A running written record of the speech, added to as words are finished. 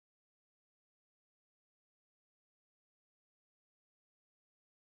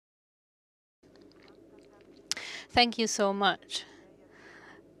Thank you so much.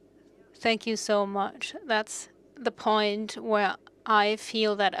 Thank you so much. That's the point where I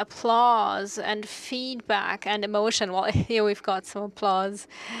feel that applause and feedback and emotion, well, here we've got some applause,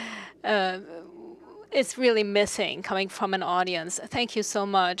 it's really missing coming from an audience. Thank you so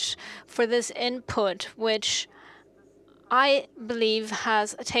much for this input, which I believe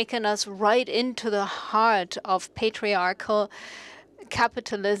has taken us right into the heart of patriarchal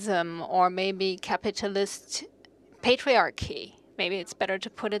capitalism, or maybe capitalist patriarchy. Maybe it's better to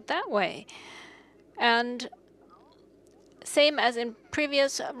put it that way. And same as in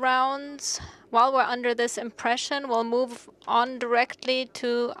previous rounds, while we're under this impression, we'll move on directly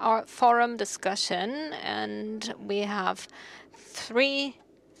to our forum discussion. And we have 3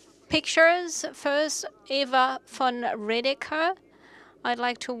 pictures. First, Eva von Redecker. I'd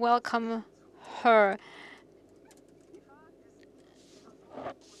like to welcome her.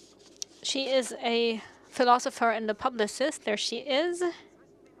 She is a philosopher and a publicist. There she is.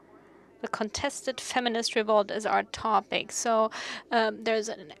 The contested feminist revolt is our topic. So there's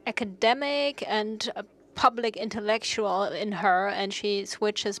an academic and a public intellectual in her, and she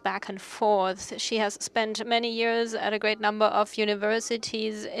switches back and forth. She has spent many years at a great number of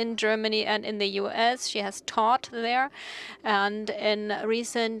universities in Germany and in the US. She has taught there, and in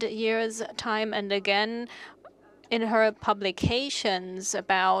recent years, time and again, in her publications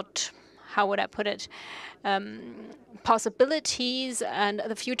about, how would I put it, possibilities and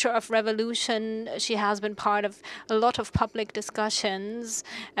the future of revolution, she has been part of a lot of public discussions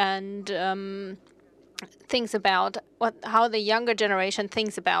and thinks about how the younger generation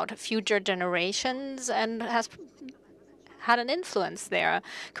thinks about future generations, and has had an influence there.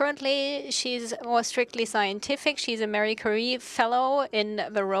 Currently, she's more strictly scientific. She's a Marie Curie Fellow in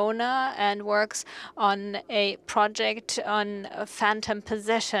Verona and works on a project on phantom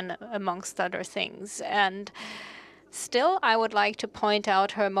possession, amongst other things. And still, I would like to point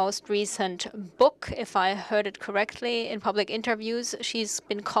out her most recent book, if I heard it correctly in public interviews. She's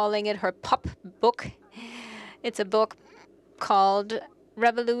been calling it her pop book. It's a book called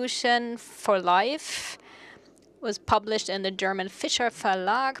Revolution for Life. It was published in the German Fischer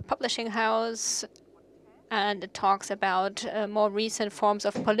Verlag publishing house, and it talks about more recent forms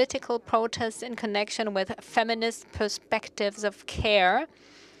of political protest in connection with feminist perspectives of care.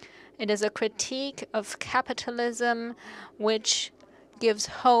 It is a critique of capitalism, which gives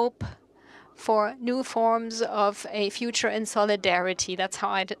hope for new forms of a future in solidarity. That's how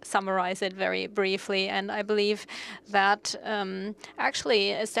I'd summarize it very briefly. And I believe that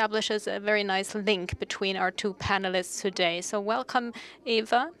actually establishes a very nice link between our 2 panelists today. So welcome,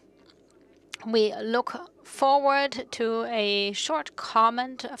 Eva. We look forward to a short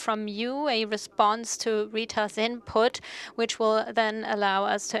comment from you, a response to Rita's input, which will then allow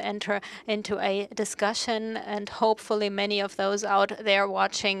us to enter into a discussion, and hopefully many of those out there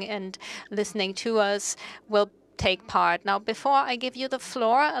watching and listening to us will take part. Now, before I give you the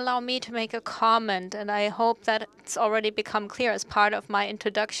floor, allow me to make a comment, and I hope that it's already become clear as part of my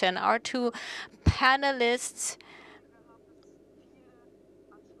introduction. Our 2 panelists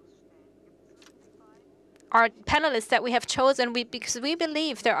that we have chosen because we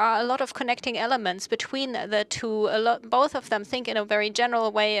believe there are a lot of connecting elements between the 2. Both of them think in a very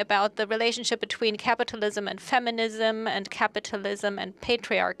general way about the relationship between capitalism and feminism and capitalism and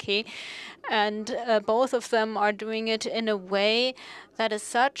patriarchy. And both of them are doing it in a way that is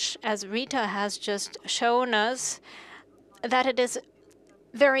such, as Rita has just shown us, that it is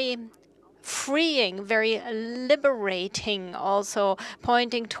very freeing, very liberating, also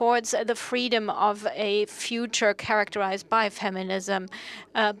pointing towards the freedom of a future characterized by feminism.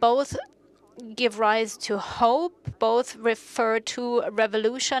 Both give rise to hope, both refer to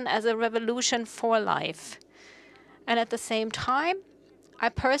revolution as a revolution for life. And at the same time, I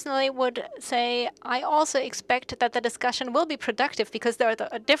personally would say I also expect that the discussion will be productive, because there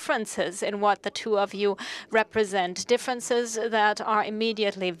are differences in what the 2 of you represent, differences that are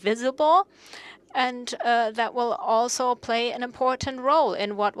immediately visible, and that will also play an important role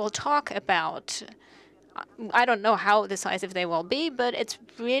in what we'll talk about. I don't know how decisive they will be, but it's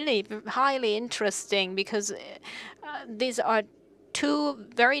really highly interesting, because these are 2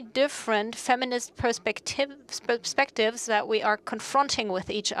 very different feminist perspectives that we are confronting with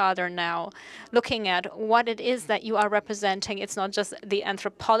each other now, looking at what it is that you are representing. It's not just the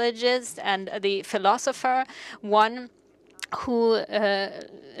anthropologist and the philosopher, one who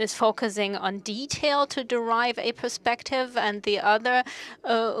is focusing on detail to derive a perspective, and the other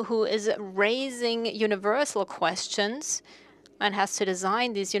who is raising universal questions, and has to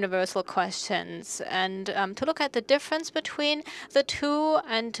design these universal questions, and to look at the difference between the two,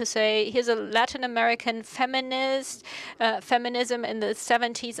 and to say, here's a Latin American feminist, feminism in the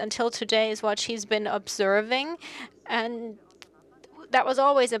 70s until today is what she's been observing. And that was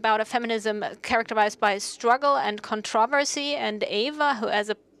always about a feminism characterized by struggle and controversy. And Eva, who as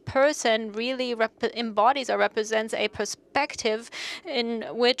a person really embodies or represents a perspective in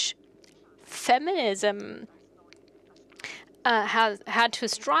which feminism has had to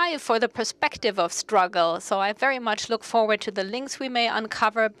strive for the perspective of struggle. So I very much look forward to the links we may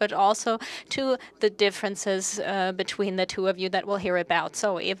uncover, but also to the differences between the two of you that we'll hear about.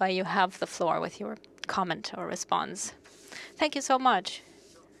 So Eva, you have the floor with your comment or response. Thank you so much.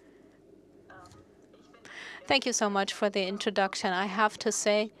 Thank you so much for the introduction. I have to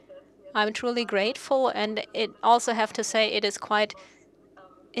say, I'm truly grateful, and it also have to say it is quite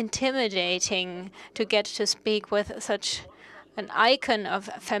intimidating to get to speak with such an icon of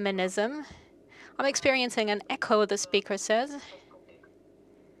feminism. I'm experiencing an echo, the speaker says.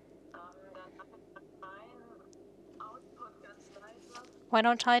 Why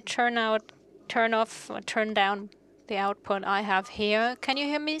don't I turn off, or turn down the output I have here? Can you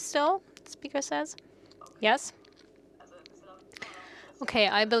hear me still? The speaker says. Yes? Okay,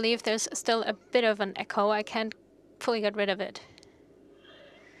 I believe there's still a bit of an echo. I can't fully get rid of it.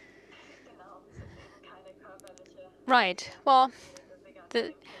 Right. Well,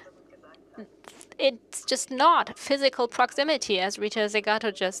 it's just not physical proximity, as Rita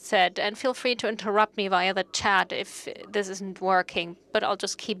Segato just said. And feel free to interrupt me via the chat if this isn't working, but I'll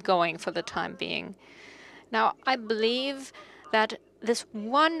just keep going for the time being. Now, I believe that this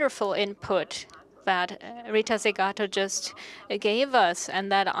wonderful input that Rita Segato just gave us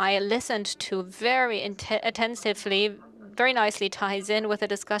and that I listened to very attentively, very nicely ties in with the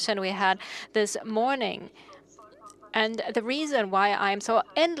discussion we had this morning. And the reason why I'm so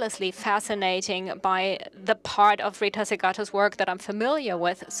endlessly fascinating by the part of Rita Segato's work that I'm familiar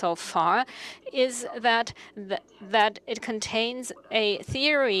with so far is that it contains a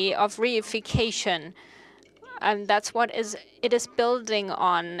theory of reification. And that's what it is building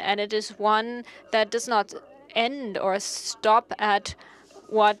on. And it is one that does not end or stop at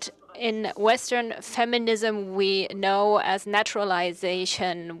what in Western feminism we know as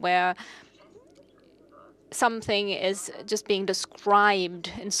naturalization, where something is just being described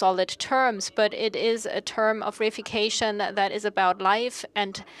in solid terms, but it is a term of reification that is about life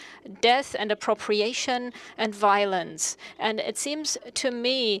and death and appropriation and violence. And it seems to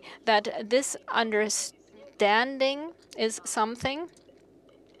me that this understanding is something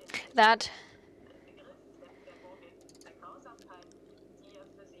that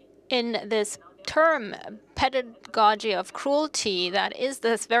in this term, pedagogy of cruelty, that is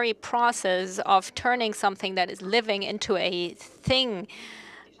this very process of turning something that is living into a thing.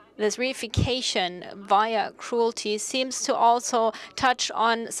 This reification via cruelty seems to also touch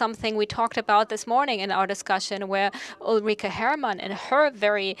on something we talked about this morning in our discussion, where Ulrike Herrmann, in her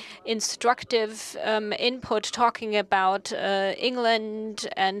very instructive input talking about England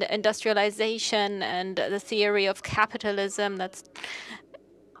and industrialization and the theory of capitalism that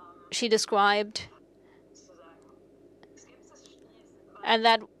she described, and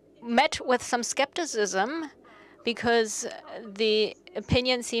that met with some skepticism because the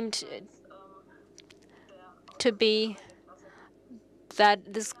opinion seemed to be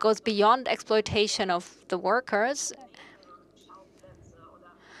that this goes beyond exploitation of the workers,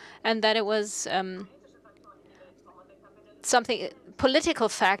 and that it was something, political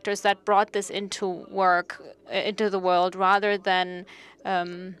factors that brought this into the world rather than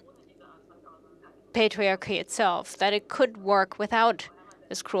patriarchy itself, that it could work without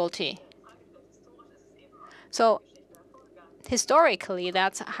this cruelty. So historically,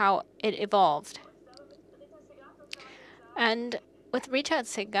 that's how it evolved. And with Rita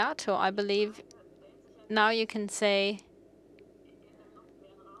Segato, I believe now you can say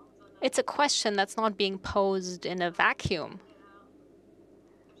it's a question that's not being posed in a vacuum.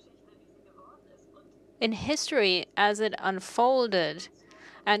 In history, as it unfolded,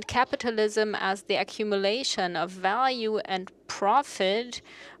 and capitalism as the accumulation of value and profit,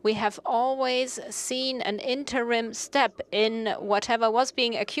 we have always seen an interim step in whatever was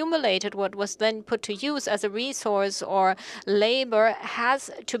being accumulated, what was then put to use as a resource or labor has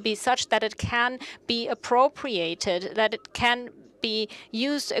to be such that it can be appropriated, that it can be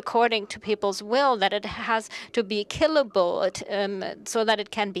used according to people's will, that it has to be killable, so that it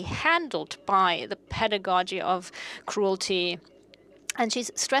can be handled by the pedagogy of cruelty. And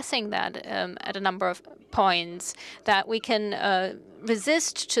she's stressing that at a number of points, that we can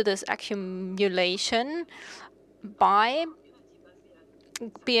resist to this accumulation by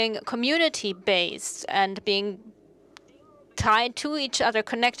being community-based and being tied to each other,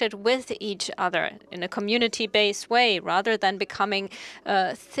 connected with each other in a community-based way, rather than becoming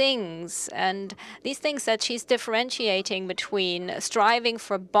things. And these things that she's differentiating between striving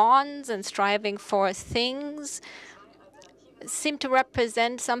for bonds and striving for things seem to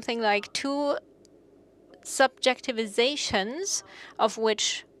represent something like two subjectivizations, of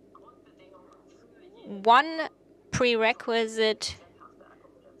which one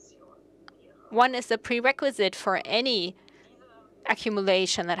is the prerequisite for any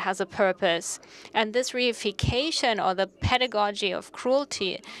accumulation that has a purpose. And this reification, or the pedagogy of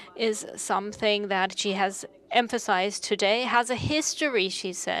cruelty, is something that she has emphasized today, has a history,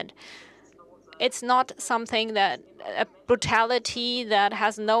 she said. It's not something that a brutality that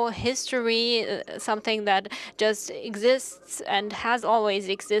has no history, something that just exists and has always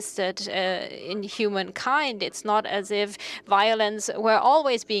existed in humankind. It's not as if violence were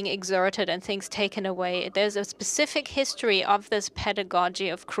always being exerted and things taken away. There's a specific history of this pedagogy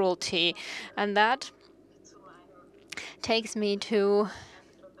of cruelty, and that takes me to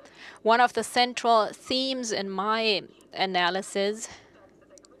one of the central themes in my analysis.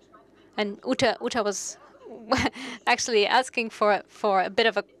 And Uta was actually asking for a bit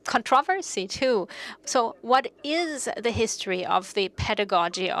of a controversy too. So what is the history of the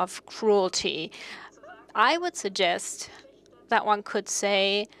pedagogy of cruelty? I would suggest that one could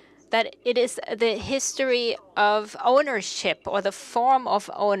say that it is the history of ownership, or the form of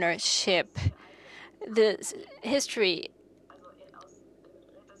ownership. The history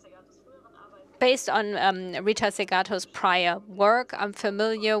based on Rita Segato's prior work, I'm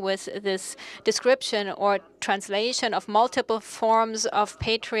familiar with this description or translation of multiple forms of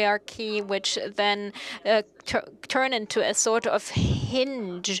patriarchy, which then turn into a sort of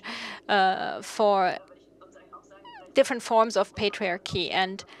hinge for different forms of patriarchy.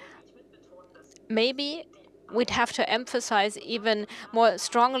 And maybe we'd have to emphasize even more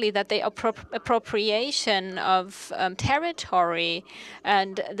strongly that the appropriation of territory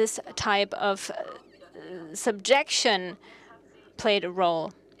and this type of subjection played a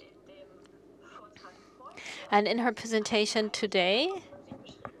role. And in her presentation today,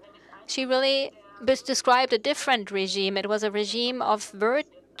 she really described a different regime. It was a regime of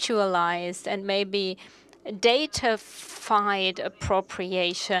virtualized and maybe datafied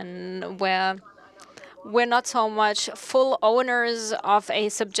appropriation, where we're not so much full owners of a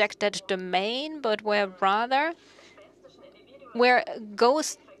subjected domain, but we're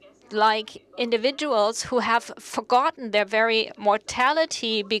ghost-like individuals who have forgotten their very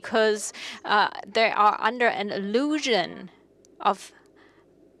mortality because they are under an illusion of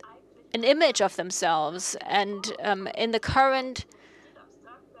an image of themselves. And in the current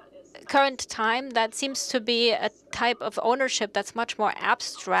time, that seems to be a type of ownership that's much more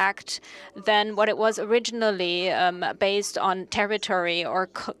abstract than what it was originally, based on territory or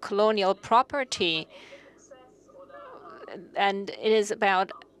colonial property. And it is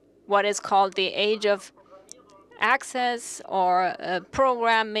about what is called the age of access, or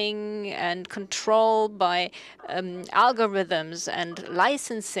programming and control by algorithms and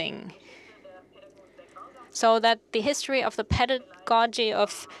licensing. So that the history of the pedagogy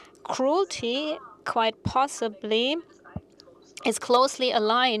of cruelty quite possibly is closely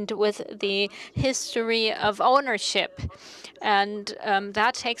aligned with the history of ownership. And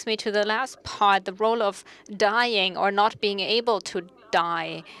that takes me to the last part, the role of dying or not being able to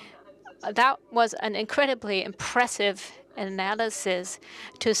die. That was an incredibly impressive analysis,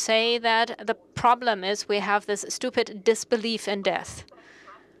 to say that the problem is we have this stupid disbelief in death.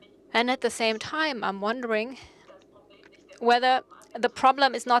 And at the same time, I'm wondering whether the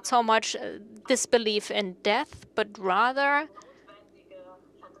problem is not so much disbelief in death, but rather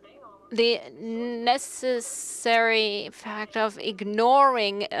the necessary fact of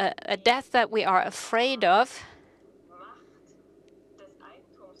ignoring a death that we are afraid of,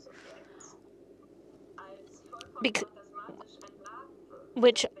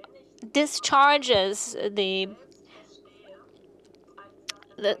 which discharges the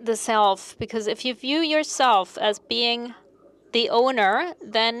self. Because if you view yourself as being the owner,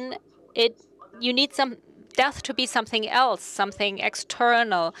 then you need some death to be something else, something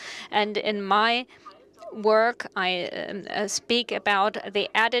external. And in my work, I speak about the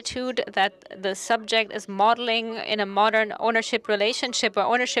attitude that the subject is modeling in a modern ownership relationship, where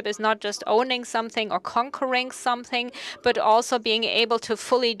ownership is not just owning something or conquering something, but also being able to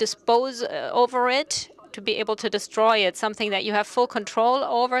fully dispose over it, to be able to destroy it, something that you have full control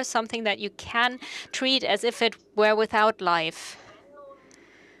over, something that you can treat as if it were without life.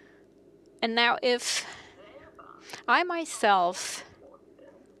 And now if I myself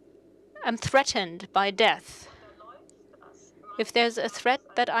am threatened by death, if there's a threat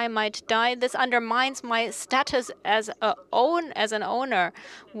that I might die, this undermines my status as an owner,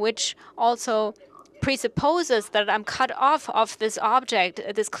 which also presupposes that I'm cut off of this object,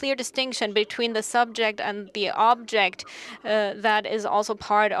 this clear distinction between the subject and the object that is also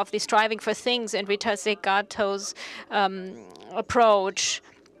part of the striving for things in Rita Segato's approach.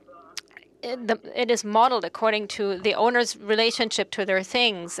 It is modeled according to the owner's relationship to their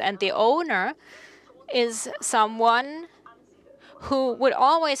things, and the owner is someone who would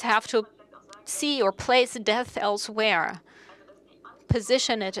always have to see or place death elsewhere,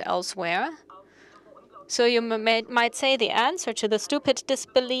 position it elsewhere. So you might say the answer to the stupid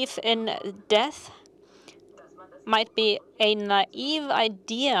disbelief in death might be a naive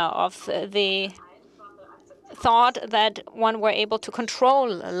idea of the thought that one were able to control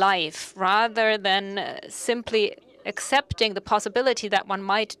life rather than simply accepting the possibility that one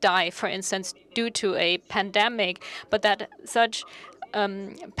might die, for instance, due to a pandemic, but that such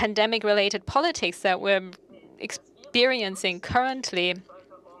pandemic-related politics that we're experiencing currently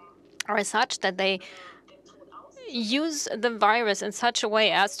are such that they use the virus in such a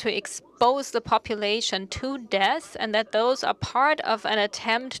way as to expose the population to death, and that those are part of an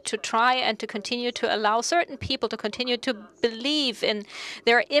attempt to try and to continue to allow certain people to continue to believe in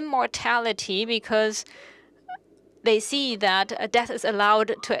their immortality because they see that death is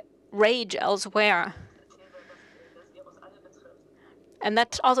allowed to rage elsewhere. And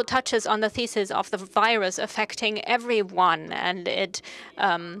that also touches on the thesis of the virus affecting everyone, and it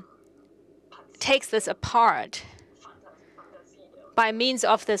takes this apart by means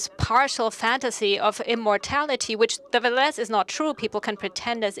of this partial fantasy of immortality, which nevertheless is not true. People can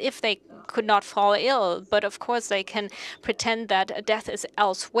pretend as if they could not fall ill, but of course they can pretend that death is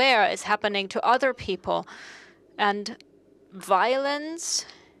elsewhere, is happening to other people. And violence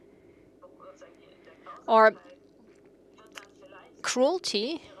or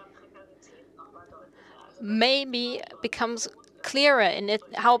cruelty maybe becomes clearer in it,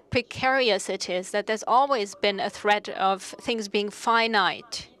 how precarious it is, that there's always been a threat of things being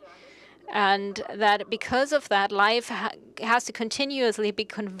finite, and that because of that, life has to continuously be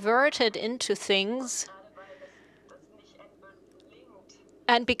converted into things.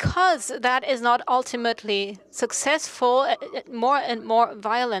 And because that is not ultimately successful, more and more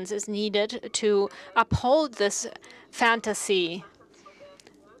violence is needed to uphold this fantasy.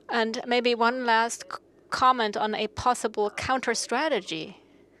 And maybe one last comment on a possible counter-strategy.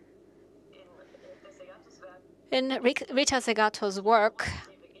 In Rita Segato's work,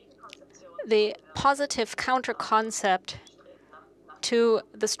 the positive counter-concept to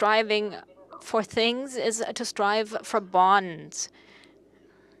the striving for things is to strive for bonds.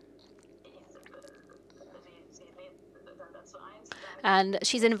 And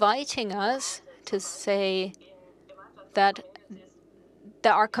she's inviting us to say that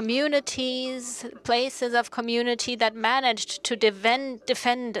there are communities, places of community that managed to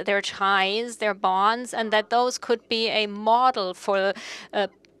defend their ties, their bonds, and that those could be a model for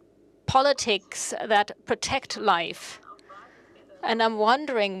politics that protect life. And I'm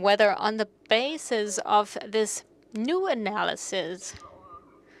wondering whether on the basis of this new analysis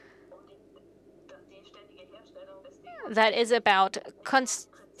that is about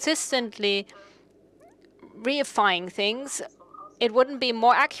consistently reifying things, it wouldn't be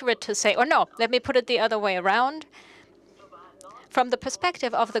more accurate to say, or no, let me put it the other way around. From the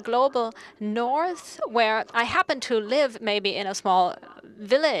perspective of the global north, where I happen to live maybe in a small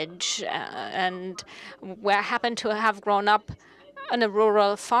village and where I happen to have grown up on a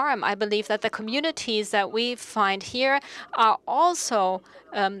rural farm, I believe that the communities that we find here are also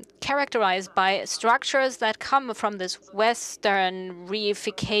characterized by structures that come from this Western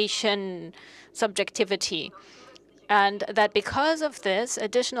reification subjectivity. And that because of this,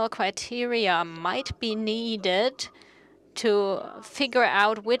 additional criteria might be needed to figure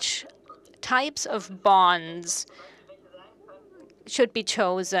out which types of bonds should be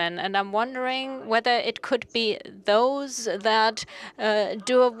chosen. And I'm wondering whether it could be those that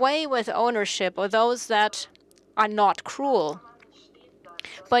do away with ownership or those that are not cruel.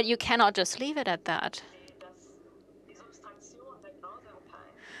 But you cannot just leave it at that.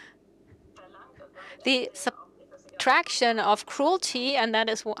 The subtraction of cruelty, and that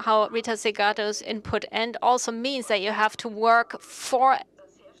is how Rita Segato's input end, also means that you have to work for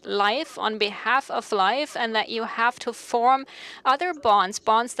life, on behalf of life, and that you have to form other bonds,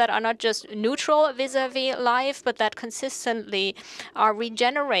 bonds that are not just neutral vis-a-vis life, but that consistently are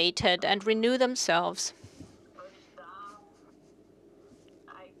regenerated and renew themselves.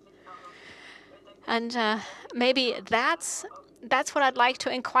 And maybe that's that's what I'd like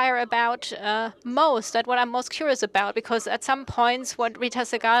to inquire about most. That's what I'm most curious about, because at some points what Rita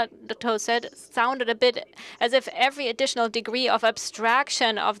Segato said sounded a bit as if every additional degree of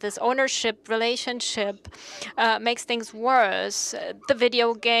abstraction of this ownership relationship makes things worse. The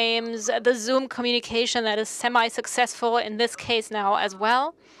video games, the Zoom communication that is semi-successful in this case now as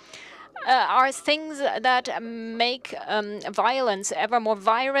well, are things that make violence ever more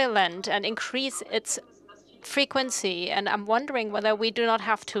virulent and increase its frequency. And I'm wondering whether we do not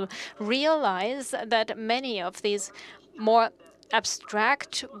have to realize that many of these more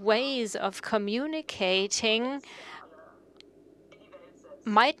abstract ways of communicating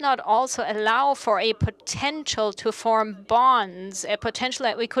might not also allow for a potential to form bonds, a potential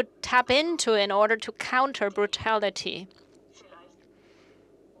that we could tap into in order to counter brutality.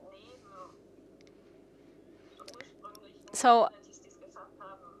 So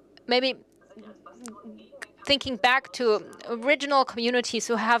maybe thinking back to original communities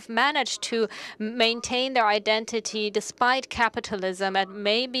who have managed to maintain their identity despite capitalism, and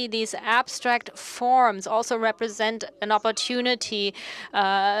maybe these abstract forms also represent an opportunity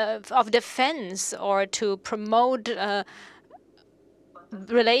of defense or to promote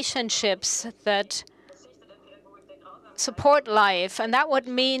relationships that support life. And that would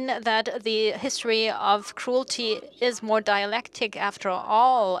mean that the history of cruelty is more dialectic after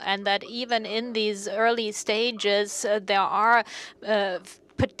all, and that even in these early stages, there are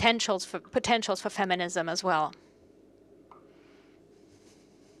potentials for feminism as well.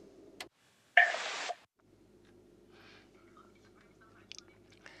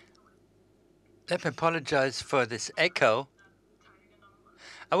 Let me apologize for this echo.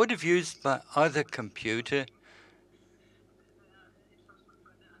 I would have used my other computer,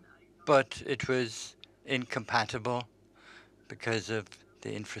 but it was incompatible because of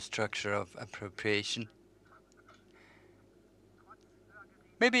the infrastructure of appropriation.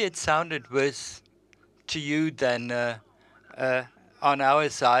 Maybe it sounded worse to you than on our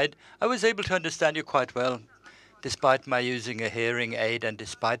side. I was able to understand you quite well, despite my using a hearing aid and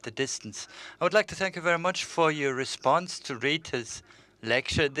despite the distance. I would like to thank you very much for your response to Rita's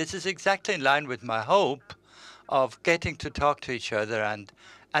lecture. This is exactly in line with my hope of getting to talk to each other and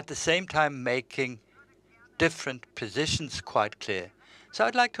at the same time making different positions quite clear. So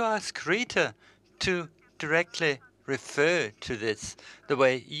I'd like to ask Rita to directly refer to this, the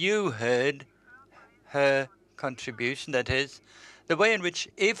way you heard her contribution, that is, the way in which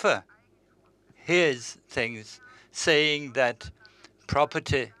Eva hears things, saying that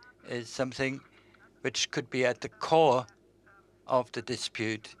property is something which could be at the core of the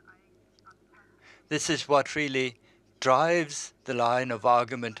dispute. This is what really drives the line of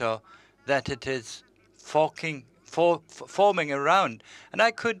argument, or that it is forming around. And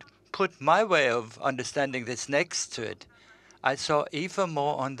I could put my way of understanding this next to it. I saw Eva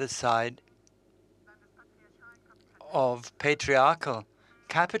more on the side of patriarchal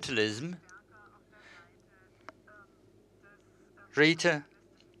capitalism, Rita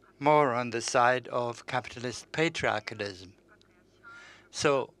more on the side of capitalist patriarchalism.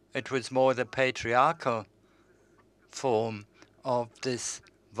 So it was more the patriarchal form of this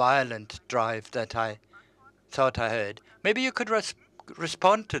violent drive that I thought I heard. Maybe you could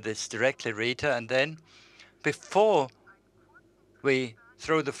respond to this directly, Rita, and then before we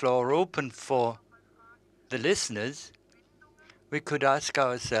throw the floor open for the listeners, we could ask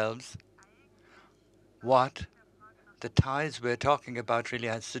ourselves what the ties we're talking about really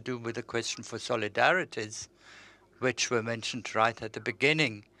has to do with the question for solidarities, which were mentioned right at the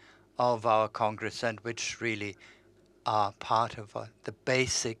beginning of our Congress and which really are part of the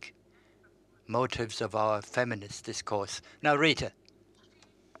basic motives of our feminist discourse. Now, Rita.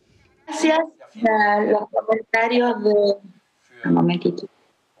 Gracias. Los comentarios de... Un momentito.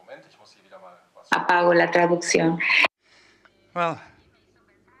 Apago la traducción. Well,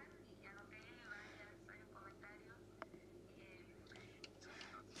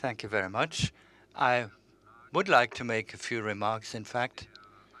 thank you very much. I would like to make a few remarks, in fact,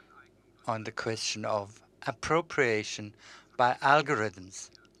 on the question of appropriation by algorithms.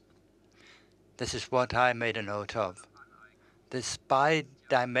 This is what I made a note of. This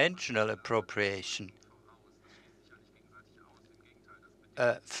bi-dimensional appropriation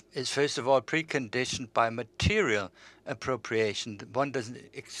is first of all preconditioned by material appropriation. One doesn't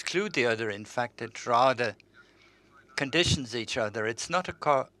exclude the other. In fact, it rather conditions each other. It's not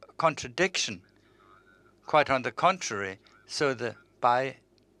a contradiction. Quite on the contrary. So the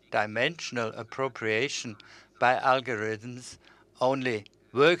bi-dimensional appropriation by algorithms only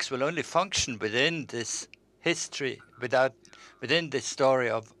works, will only function within this history, within this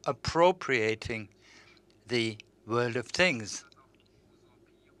story of appropriating the world of things.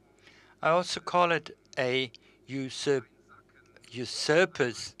 I also call it a usurper's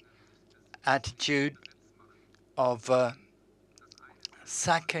attitude of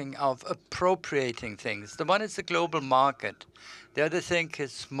sacking, of appropriating things. The one is the global market. The other thing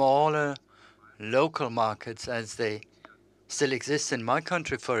is smaller local markets as they still exist in my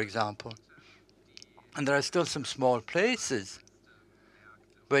country, for example. And there are still some small places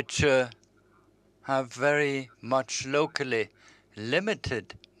which have very much locally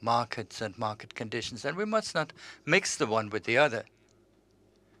limited markets and market conditions, and we must not mix the one with the other.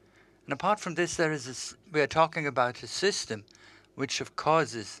 And apart from this, we are talking about a system which, of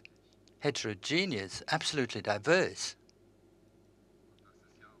course, is heterogeneous, absolutely diverse.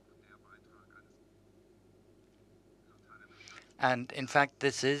 And in fact,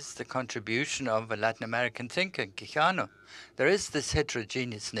 this is the contribution of a Latin American thinker, Quijano. There is this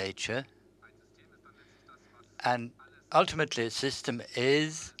heterogeneous nature, and ultimately a system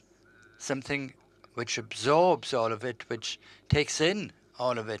is something which absorbs all of it, which takes in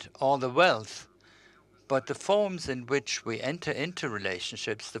all of it, all the wealth. But the forms in which we enter into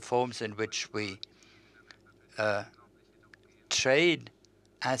relationships, the forms in which we trade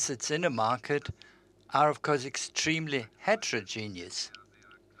assets in a market are, of course, extremely heterogeneous.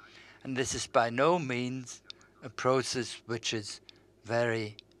 And this is by no means a process which is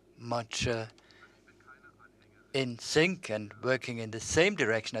very much in sync and working in the same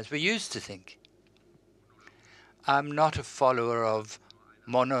direction as we used to think. I'm not a follower of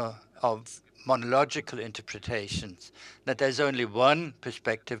monological interpretations, that there's only one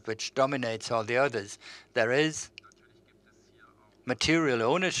perspective which dominates all the others. There is material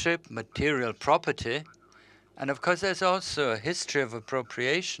ownership, material property, and of course there's also a history of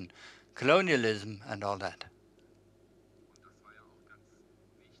appropriation, colonialism and all that.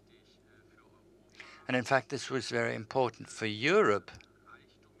 And in fact, this was very important for Europe.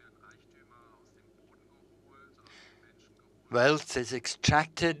 Wealth is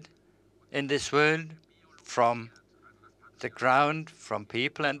extracted in this world from the ground, from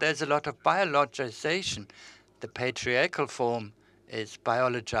people, and there's a lot of biologization. The patriarchal form is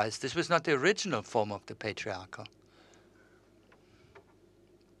biologized. This was not the original form of the patriarchal.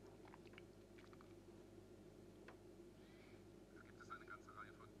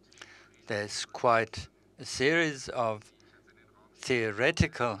 There's quite a series of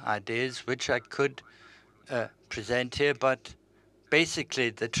theoretical ideas which I could present here, but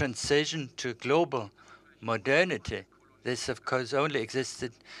basically the transition to global modernity, this of course only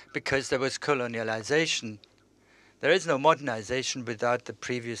existed because there was colonialization. There is no modernization without the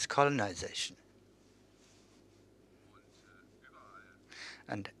previous colonization.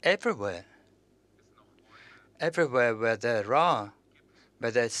 And everywhere where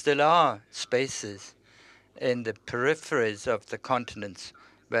there still are spaces in the peripheries of the continents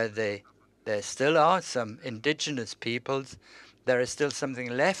where there still are some indigenous peoples, there is still something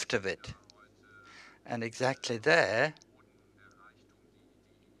left of it. And exactly there,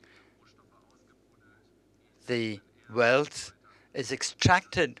 the wealth is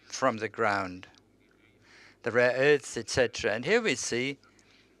extracted from the ground, the rare earths, etc. And here we see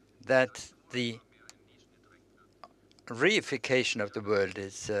that the reification of the world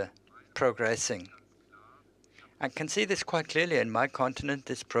is progressing. I can see this quite clearly in my continent.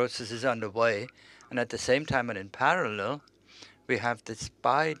 This process is underway, and at the same time and in parallel, we have this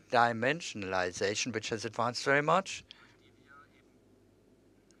bidimensionalization, which has advanced very much.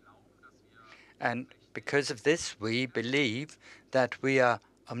 And because of this, we believe that we are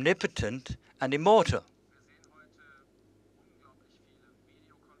omnipotent and immortal.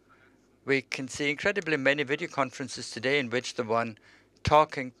 We can see incredibly many video conferences today in which the one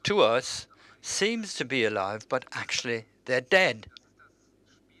talking to us seems to be alive, but actually they're dead.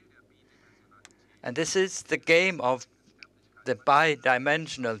 And this is the game of the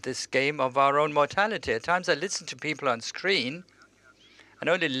bidimensional, this game of our own mortality. At times I listen to people on screen, and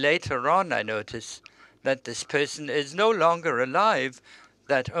only later on I notice that this person is no longer alive,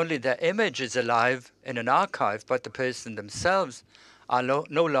 that only their image is alive in an archive, but the person themselves are no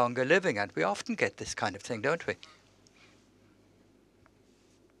longer living. And we often get this kind of thing, don't we?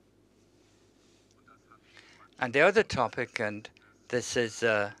 And the other topic, and this is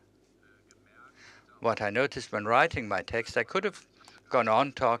what I noticed when writing my text, I could have gone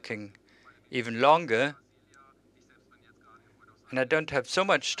on talking even longer, and I don't have so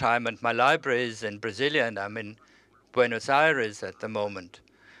much time, and my library is in Brasília, and I'm in Buenos Aires at the moment.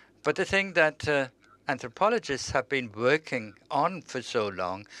 But the thing that anthropologists have been working on for so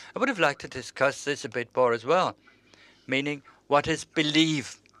long, I would have liked to discuss this a bit more as well, meaning what is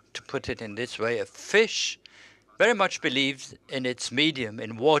belief, to put it in this way. A fish very much believes in its medium,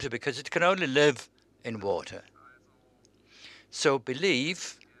 in water, because it can only live in water. So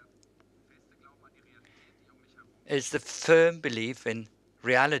belief is the firm belief in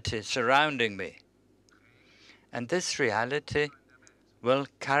reality surrounding me. And this reality will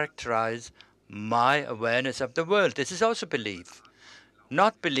characterize my awareness of the world. This is also belief.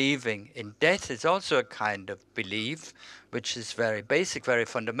 Not believing in death is also a kind of belief, which is very basic, very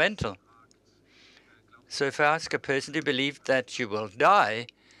fundamental. So if I ask a person to believe that you will die,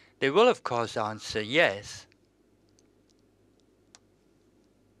 they will, of course, answer yes.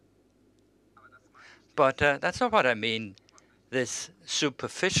 But that's not what I mean, this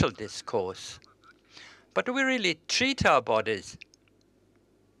superficial discourse. But do we really treat our bodies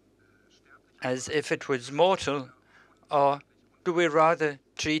as if it was mortal, or do we rather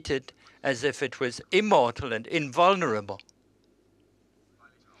treat it as if it was immortal and invulnerable?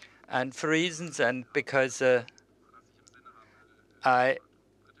 And for reasons, and because I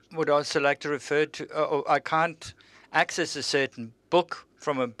would also like to refer to, I can't access a certain book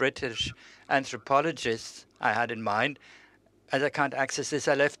from a British anthropologist I had in mind. As I can't access this,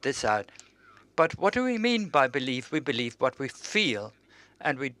 I left this out. But what do we mean by belief? We believe what we feel,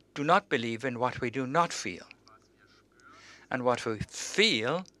 and we do not believe in what we do not feel. And what we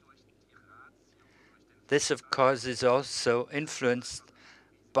feel, this of course is also influenced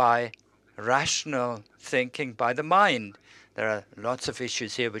by rational thinking by the mind. There are lots of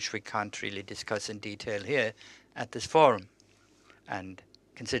issues here which we can't really discuss in detail here at this forum, and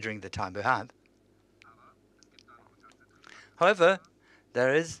considering the time we have. However,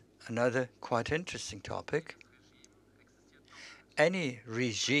 there is another quite interesting topic. Any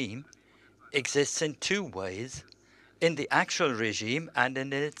regime exists in two ways, in the actual regime and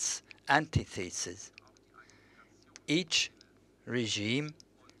in its antithesis. Each regime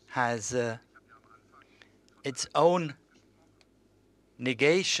has its own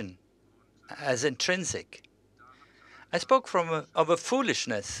negation as intrinsic. I spoke of a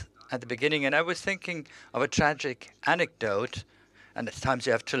foolishness at the beginning, and I was thinking of a tragic anecdote, and at times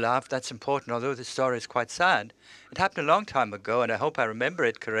you have to laugh, that's important, although the story is quite sad. It happened a long time ago, and I hope I remember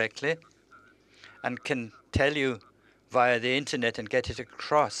it correctly, and can tell you via the internet and get it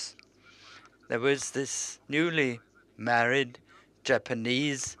across. There was this newly married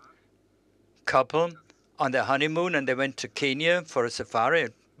Japanese couple on their honeymoon, and they went to Kenya for a safari.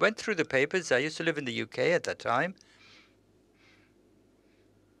 It went through the papers. I used to live in the UK at that time.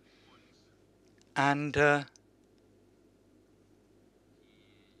 And the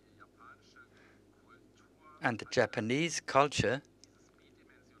Japanese culture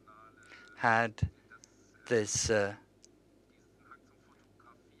had this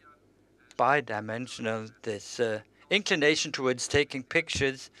bidimensional, this inclination towards taking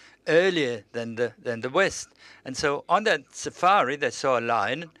pictures earlier than the West. And so on that safari, they saw a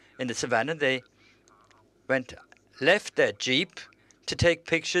lion in the savannah. They left their jeep to take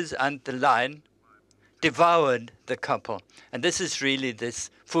pictures, and the lion devoured the couple. And this is really this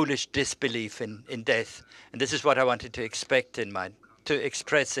foolish disbelief in death. And this is what I wanted to express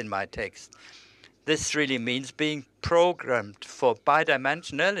in my text. This really means being programmed for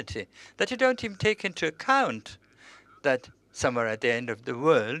bidimensionality, that you don't even take into account that somewhere at the end of the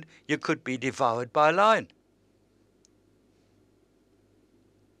world you could be devoured by a lion.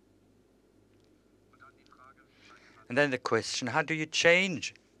 And then the question, how do you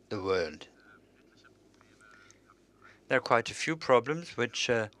change the world? There are quite a few problems which,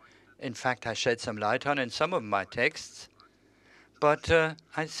 in fact, I shed some light on in some of my texts. But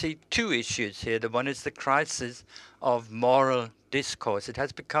I see two issues here. The one is the crisis of moral discourse. It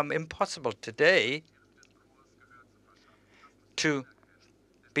has become impossible today to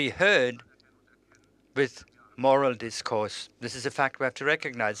be heard with moral discourse. This is a fact we have to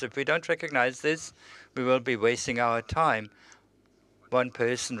recognize. If we don't recognize this, we will be wasting our time. One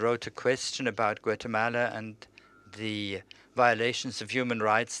person wrote a question about Guatemala and the violations of human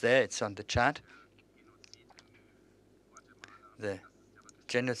rights there. It's on the chat. The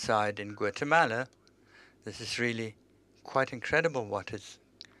genocide in Guatemala, this is really quite incredible what is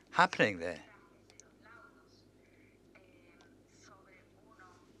happening there.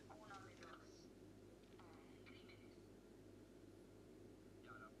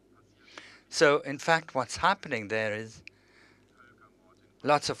 So, in fact, what's happening there is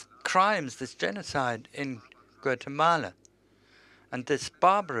lots of crimes, this genocide in Guatemala. And this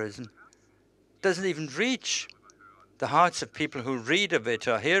barbarism doesn't even reach the hearts of people who read of it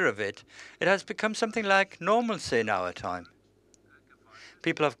or hear of it. It has become something like normalcy in our time.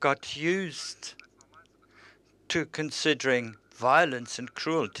 People have got used to considering violence and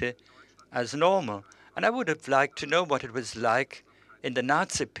cruelty as normal. And I would have liked to know what it was like in the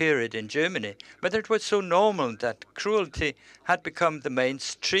Nazi period in Germany, whether it was so normal that cruelty had become the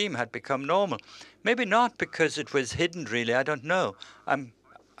mainstream, had become normal. Maybe not because it was hidden, really, I don't know. I'm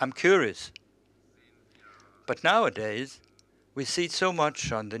curious. But nowadays, we see so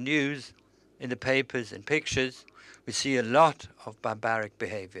much on the news, in the papers, in pictures. We see a lot of barbaric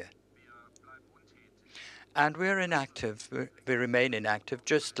behavior. And we're inactive, we remain inactive,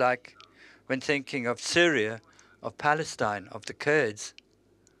 just like when thinking of Syria, of Palestine, of the Kurds.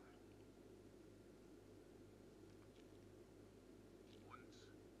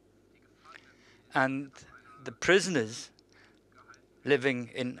 And the prisoners living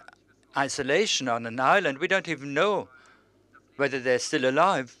in isolation on an island, we don't even know whether they're still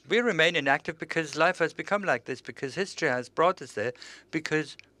alive. We remain inactive because life has become like this, because history has brought us there,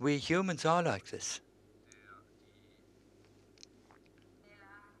 because we humans are like this.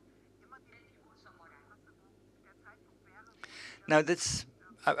 Now,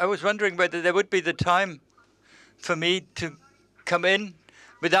 I was wondering whether there would be the time for me to come in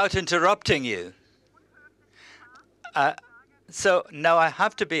without interrupting you. So now I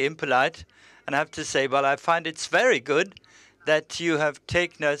have to be impolite, and I have to say, well, I find it's very good that you have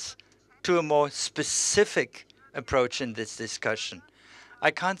taken us to a more specific approach in this discussion.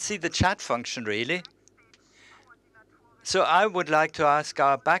 I can't see the chat function, really. So I would like to ask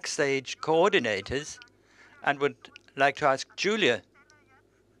our backstage coordinators, and would like to ask Julia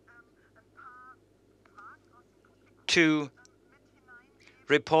to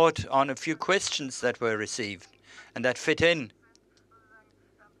report on a few questions that were received and that fit in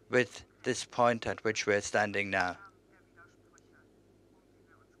with this point at which we're standing now.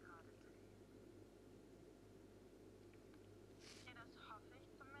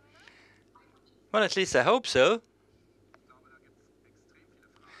 Well, at least I hope so.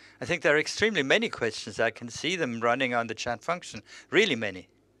 I think there are extremely many questions. I can see them running on the chat function, really many.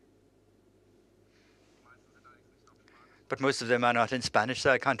 But most of them are not in Spanish,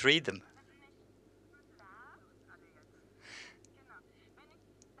 so I can't read them.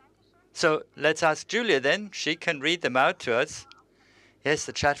 So let's ask Julia then. She can read them out to us. Yes,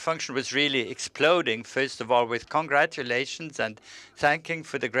 the chat function was really exploding, first of all, with congratulations and thanking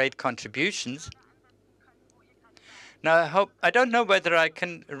for the great contributions. Now, I don't know whether I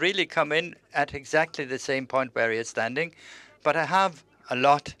can really come in at exactly the same point where you're standing, but I have a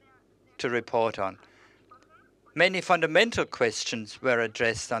lot to report on. Many fundamental questions were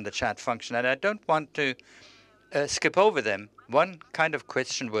addressed on the chat function, and I don't want to skip over them. One kind of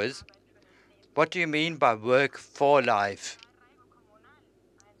question was, what do you mean by work for life?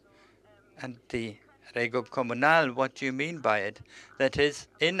 And the rego comunal, what do you mean by it? That is,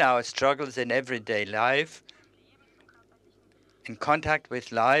 in our struggles in everyday life, in contact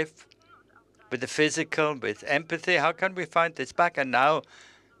with life, with the physical, with empathy, how can we find this back? And now,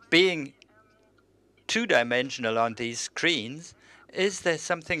 being two-dimensional on these screens, is there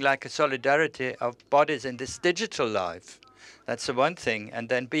something like a solidarity of bodies in this digital life? That's the one thing. And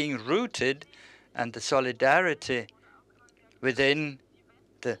then being rooted and the solidarity within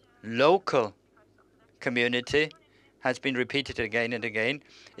the local community has been repeated again and again.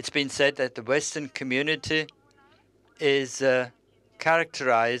 It's been said that the Western community is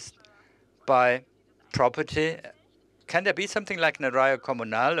characterized by property. Can there be something like an arraigo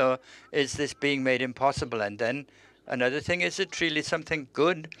comunal, or is this being made impossible? And then another thing, is it really something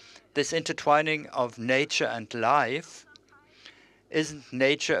good, this intertwining of nature and life? Isn't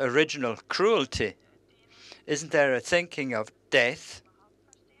nature original cruelty? Isn't there a thinking of death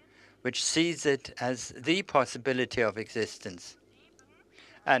which sees it as the possibility of existence?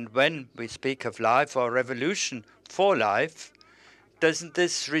 And when we speak of life or revolution for life, doesn't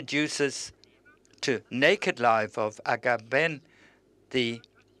this reduce us to naked life of Agamben, the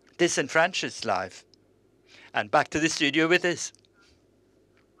disenfranchised life? And back to the studio with this.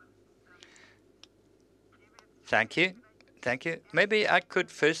 Thank you. Thank you. Maybe I could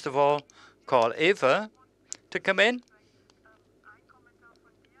first of all call Eva to come in.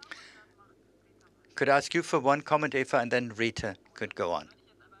 Could ask you for one comment, Eva, and then Rita could go on.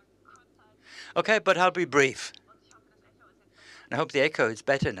 Okay, but I'll be brief. I hope the echo is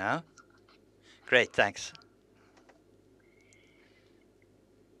better now. Great, thanks.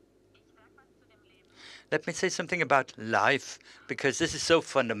 Let me say something about life, because this is so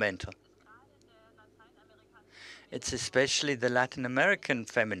fundamental. It's especially the Latin American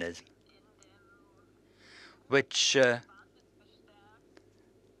feminism, which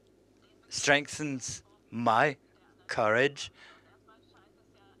strengthens my courage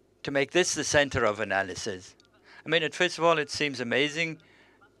to make this the center of analysis. I mean, first of all, it seems amazing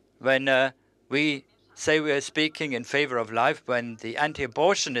when we say we are speaking in favor of life when the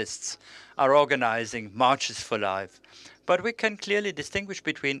anti-abortionists are organizing marches for life. But we can clearly distinguish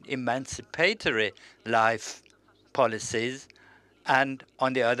between emancipatory life policies and,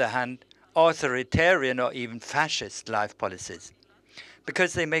 on the other hand, authoritarian or even fascist life policies,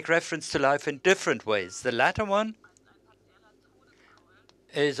 because they make reference to life in different ways. The latter one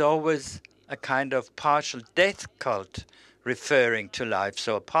is always a kind of partial death cult referring to life.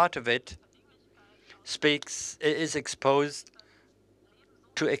 So a part of it is exposed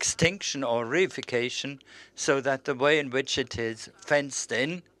to extinction or reification, so that the way in which it is fenced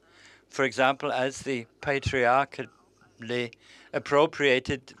in, for example, as the patriarchally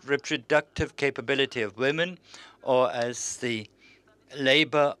appropriated reproductive capability of women, or as the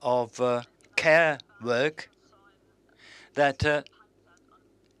labor of care work, that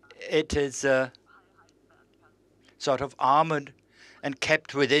it is sort of armored and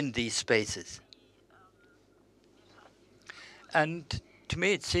kept within these spaces. And to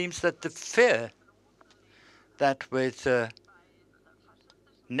me, it seems that the fear that with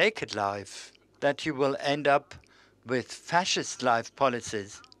naked life, that you will end up with fascist life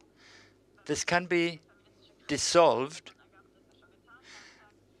policies, this can be dissolved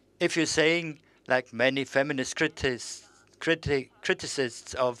if you're saying, like many feminist criticists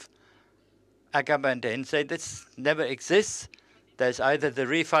of Agamben say, this never exists. There's either the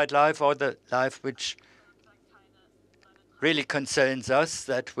reified life or the life which really concerns us,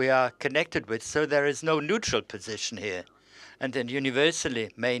 that we are connected with. So there is no neutral position here. And then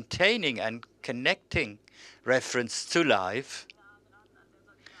universally maintaining and connecting reference to life,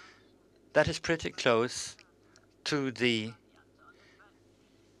 that is pretty close to the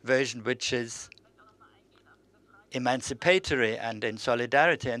version which is emancipatory and in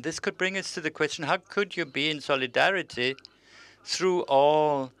solidarity. And this could bring us to the question, how could you be in solidarity through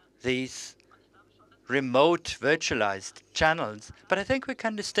all these remote virtualized channels? But I think we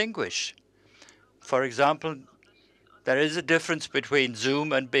can distinguish. For example, there is a difference between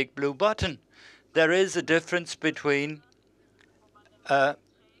Zoom and Big Blue Button. There is a difference between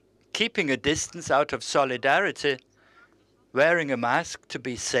keeping a distance out of solidarity, wearing a mask to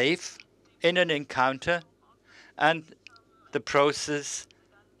be safe in an encounter, and the process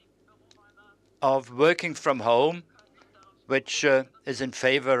of working from home, which is in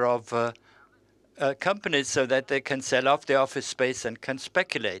favor of companies so that they can sell off the office space and can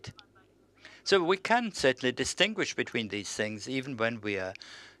speculate. So we can certainly distinguish between these things, even when we are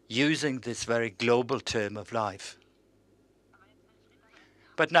using this very global term of life.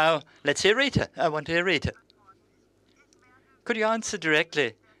 But now, let's hear Rita. I want to hear Rita. Could you answer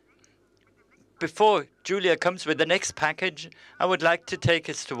directly? Before Julia comes with the next package, I would like to take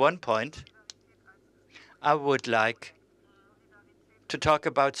us to one point. I would like to talk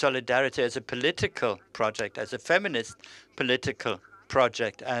about solidarity as a political project, as a feminist political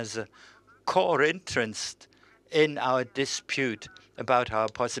project, as a core interest in our dispute about our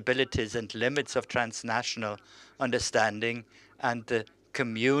possibilities and limits of transnational understanding and the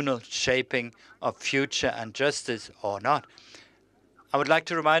communal shaping of future and justice or not. I would like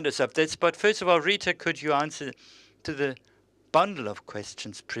to remind us of this, but first of all, Rita, could you answer to the bundle of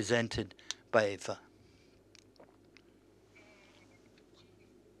questions presented by Eva?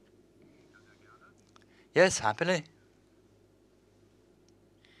 Yes, happily.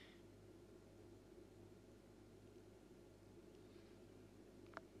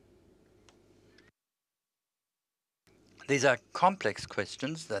 These are complex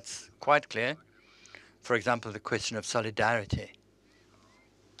questions, that's quite clear. For example, the question of solidarity.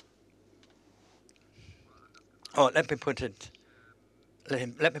 Oh, let me put it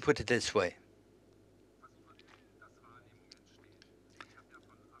this way.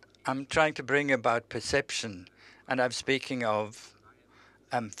 I'm trying to bring about perception, and I'm speaking of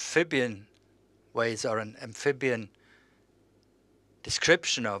amphibian ways, or an amphibian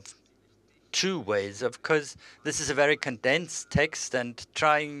description of two ways, of course this is a very condensed text, and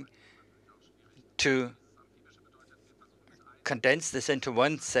trying to condense this into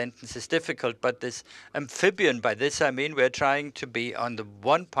one sentence is difficult. But this amphibian, by this I mean we're trying to be on the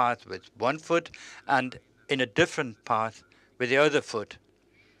one path with one foot and in a different path with the other foot.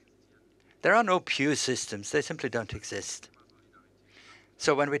 There are no pure systems, they simply don't exist.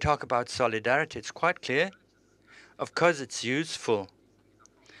 So when we talk about solidarity, it's quite clear. Of course, it's useful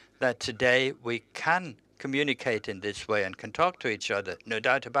that today we can communicate in this way and can talk to each other, no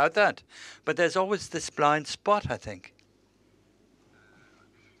doubt about that. But there's always this blind spot, I think.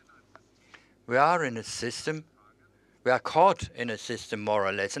 We are in a system, we are caught in a system more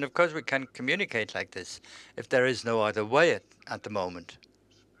or less, and of course we can communicate like this if there is no other way at the moment.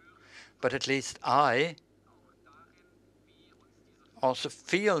 but at least I also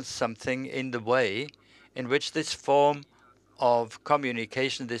feel something in the way in which this form of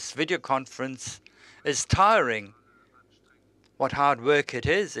communication, this video conference, is tiring. What hard work it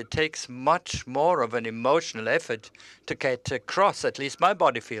is. It takes much more of an emotional effort to get across. At least my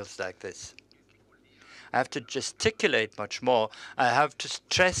body feels like this. I have to gesticulate much more. I have to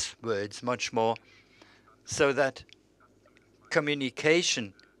stress words much more so that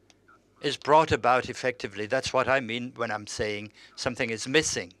communication is brought about effectively. That's what I mean when I'm saying something is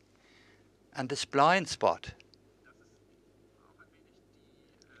missing. And this blind spot,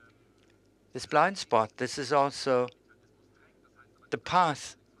 this is also the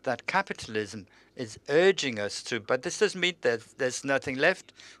path that capitalism is urging us to. But this doesn't mean that there's nothing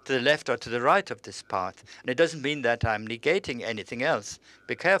left to the left or to the right of this path. And it doesn't mean that I'm negating anything else.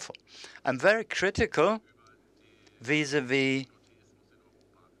 Be careful. I'm very critical vis-a-vis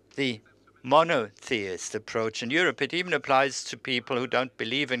the monotheist approach in Europe. It even applies to people who don't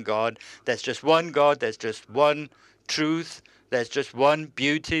believe in God. There's just one God, there's just one truth, there's just one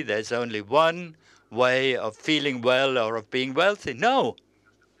beauty, there's only one way of feeling well or of being wealthy. No,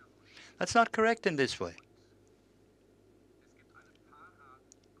 that's not correct in this way.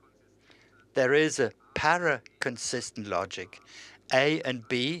 There is a para-consistent logic. A and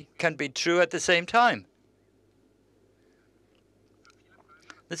B can be true at the same time.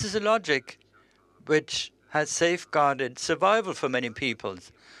 This is a logic which has safeguarded survival for many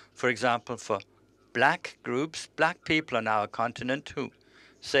peoples. For example, for black groups, black people on our continent who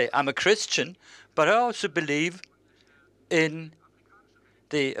say, I'm a Christian, but I also believe in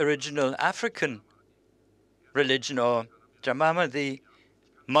the original African religion, or Jamama, the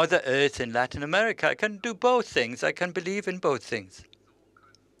Mother Earth in Latin America. I can do both things. I can believe in both things.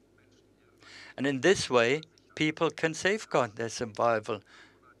 And in this way, people can safeguard their survival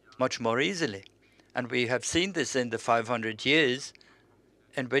much more easily. And we have seen this in the 500 years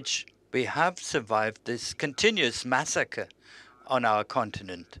in which we have survived this continuous massacre on our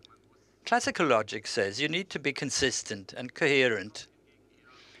continent. Classical logic says you need to be consistent and coherent,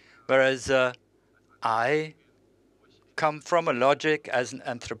 whereas I come from a logic as an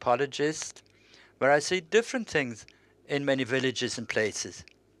anthropologist where I see different things in many villages and places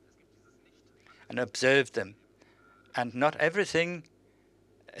and observe them. And not everything,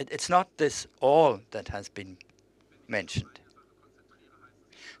 it's not this all that has been mentioned.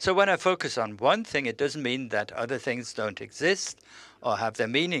 So when I focus on one thing, it doesn't mean that other things don't exist or have their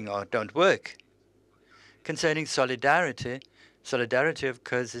meaning or don't work. Concerning solidarity, solidarity, of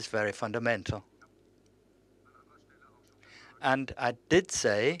course, is very fundamental. And I did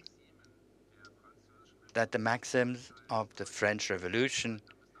say that the maxims of the French Revolution,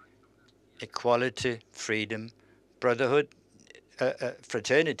 equality, freedom, brotherhood,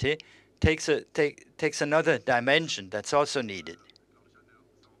 fraternity, takes another dimension that's also needed.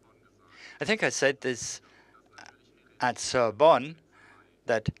 I think I said this at Sorbonne,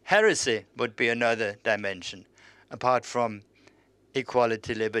 that heresy would be another dimension, apart from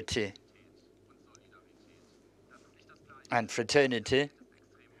equality, liberty, and fraternity.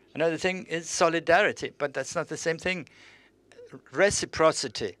 Another thing is solidarity, but that's not the same thing.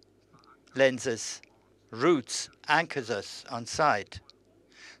 Reciprocity lends us roots, anchors us on site.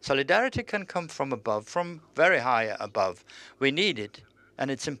 Solidarity can come from above, from very high above. We need it, and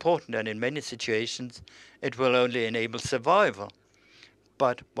it's important, and in many situations, it will only enable survival.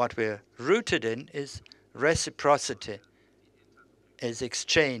 But what we're rooted in is reciprocity, is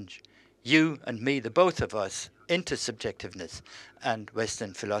exchange. You and me, the both of us, intersubjectiveness. And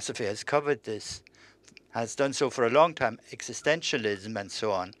Western philosophy has covered this, has done so for a long time, existentialism and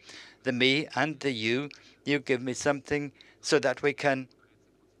so on. The me and the you give me something so that we can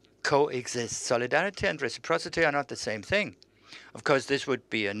coexist. Solidarity and reciprocity are not the same thing. Of course, this would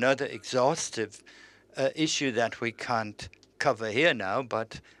be another exhaustive issue that we can't cover here now,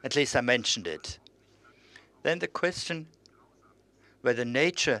 but at least I mentioned it. Then the question whether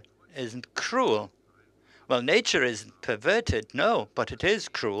nature isn't cruel. Well, nature isn't perverted, no, but it is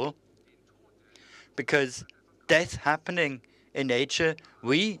cruel. Because death happening in nature,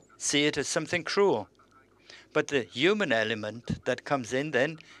 we see it as something cruel. But the human element that comes in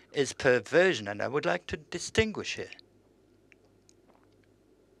then is perversion, and I would like to distinguish here.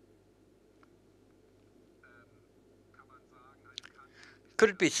 Could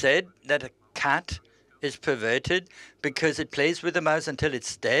it be said that a cat is perverted because it plays with a mouse until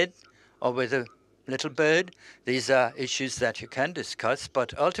it's dead, or with a little bird? These are issues that you can discuss,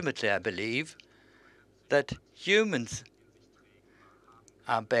 but ultimately I believe that humans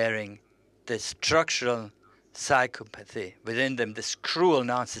are bearing this structural psychopathy within them, this cruel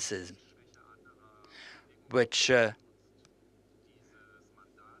narcissism. which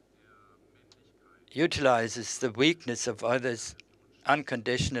utilizes the weakness of others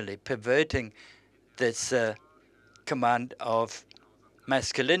unconditionally, perverting this command of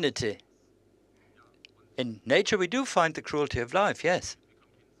masculinity. In nature, we do find the cruelty of life, yes,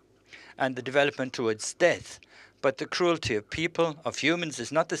 and the development towards death. But the cruelty of people, of humans,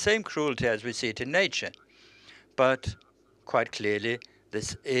 is not the same cruelty as we see it in nature. But quite clearly,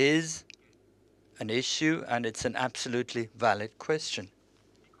 this is an issue, and it's an absolutely valid question.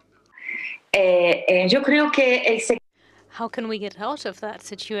 Yo creo que el How can we get out of that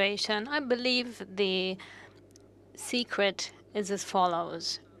situation? I believe the secret is as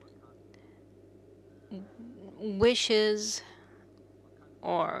follows. Wishes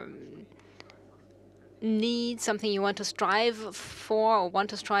or needs, something you want to strive for or want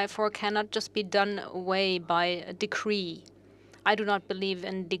to strive for, cannot just be done away by a decree. I do not believe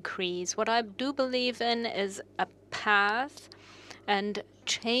in decrees. What I do believe in is a path and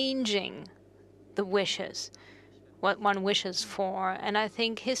changing the wishes, what one wishes for. And I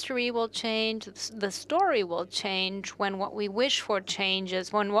think history will change, the story will change when what we wish for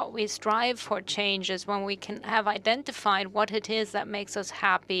changes, when what we strive for changes, when we can have identified what it is that makes us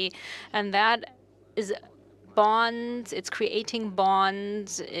happy. And that is bonds, it's creating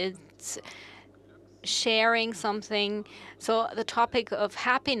bonds, it's sharing something. So the topic of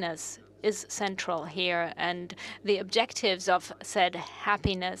happiness is central here, and the objectives of said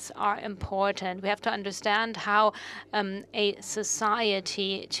happiness are important. We have to understand how a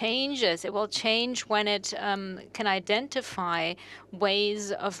society changes. It will change when it can identify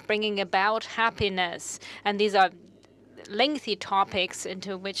ways of bringing about happiness. And these are lengthy topics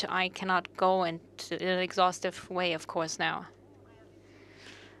into which I cannot go into in an exhaustive way, of course, now.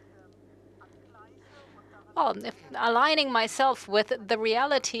 Well, aligning myself with the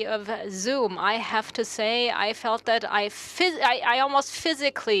reality of Zoom, I have to say I felt that I almost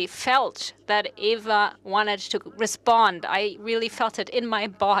physically felt that Eva wanted to respond. I really felt it in my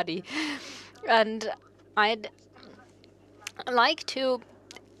body. And I'd like to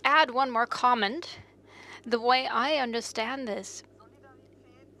add one more comment. The way I understand this,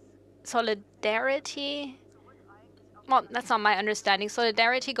 solidarity, well, that's not my understanding.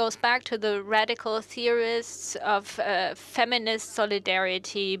 Solidarity goes back to the radical theorists of feminist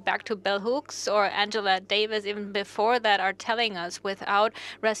solidarity, back to bell hooks or Angela Davis, even before that, are telling us without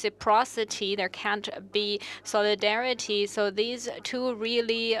reciprocity, there can't be solidarity. So these two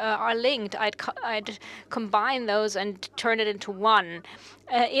really are linked. I'd combine those and turn it into one.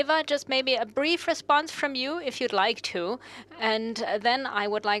 Eva, just maybe a brief response from you, if you'd like to. And then I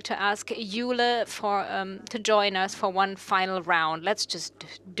would like to ask Jule to join us for one final round. Let's just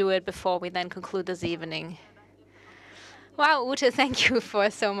do it before we then conclude this evening. Wow, Ute, thank you for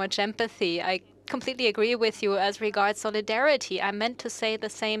so much empathy. I completely agree with you as regards solidarity. I meant to say the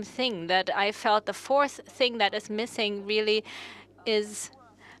same thing, that I felt the fourth thing that is missing really is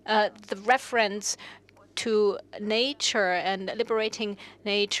the reference to nature and liberating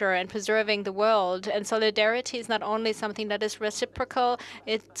nature and preserving the world. And solidarity is not only something that is reciprocal,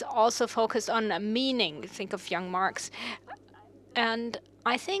 it's also focused on meaning. Think of young Marx. And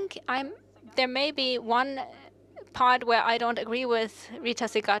I think there may be one part where I don't agree with Rita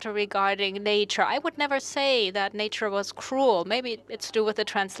Segato regarding nature. I would never say that nature was cruel. Maybe it's to do with the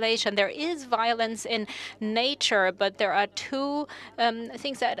translation. There is violence in nature, but there are two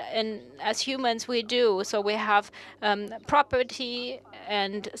things that as humans we do. So we have property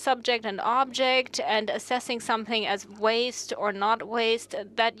and subject and object, and assessing something as waste or not waste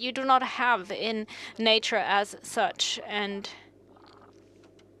that you do not have in nature as such. And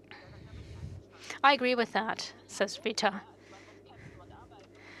I agree with that, says Rita.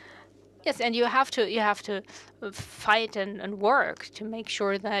 Yes, and you have to fight and work to make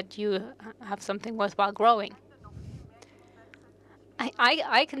sure that you have something worthwhile growing.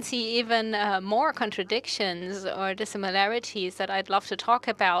 I can see even more contradictions or dissimilarities that I'd love to talk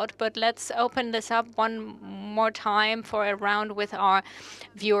about, but let's open this up one more time for a round with our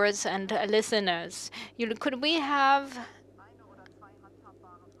viewers and listeners. Could we have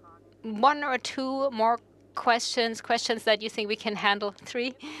one or two more questions that you think we can handle?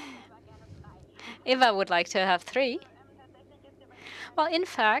 3? Eva would like to have 3. Well, in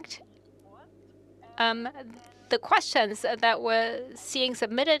fact, the questions that we're seeing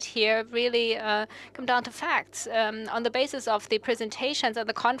submitted here really come down to facts. On the basis of the presentations and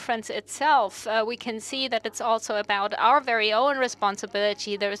the conference itself, we can see that it's also about our very own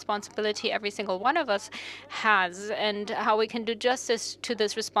responsibility, the responsibility every single one of us has, and how we can do justice to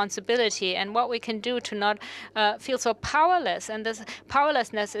this responsibility and what we can do to not feel so powerless. And this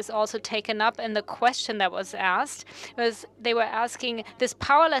powerlessness is also taken up in the question that was asked, because they were asking this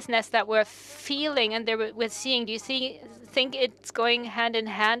powerlessness that we're feeling and we're seeing. Do you think it's going hand in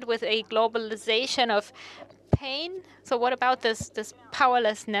hand with a globalization of pain? So what about this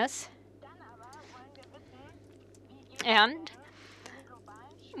powerlessness? And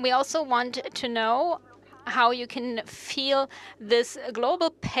we also want to know how you can feel this global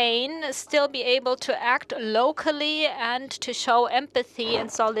pain, still be able to act locally and to show empathy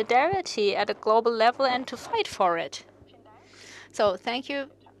and solidarity at a global level and to fight for it. So thank you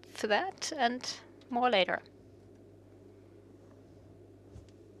for that, and more later.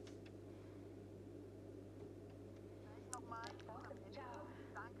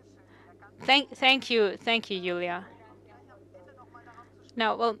 Thank you, Julia.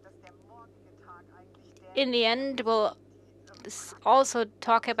 Now, well, in the end, we'll also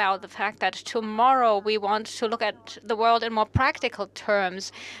talk about the fact that tomorrow we want to look at the world in more practical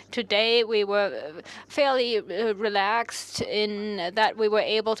terms. Today we were fairly relaxed in that we were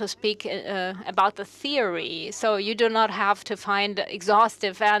able to speak about the theory. So you do not have to find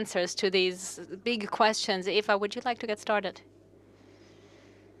exhaustive answers to these big questions. Eva, would you like to get started?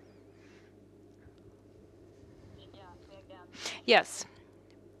 Yes,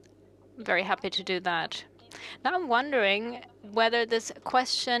 very happy to do that. Now I'm wondering whether this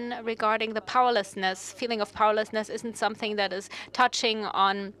question regarding the powerlessness, feeling of powerlessness, isn't something that is touching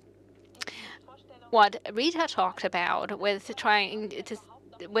on what Rita talked about with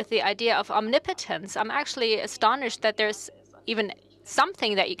with the idea of omnipotence. I'm actually astonished that there's even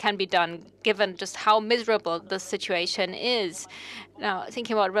something that can be done, given just how miserable the situation is. Now,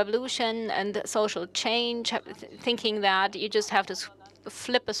 thinking about revolution and social change, thinking that you just have to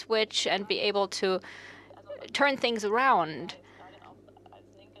flip a switch and be able to turn things around,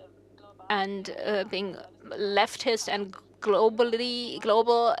 and being leftist and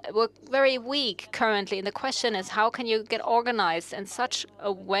global, we're very weak currently. And the question is, how can you get organized in such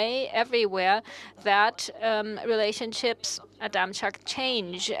a way everywhere that relationships at Darmstadt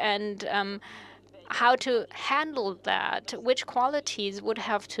change, and how to handle that? Which qualities would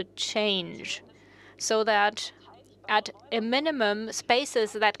have to change so that at a minimum,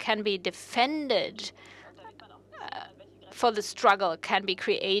 spaces that can be defended for the struggle can be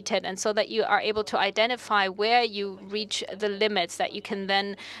created, and so that you are able to identify where you reach the limits that you can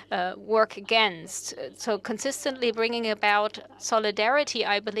then work against. So consistently bringing about solidarity,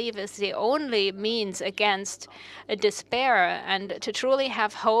 I believe, is the only means against despair. And to truly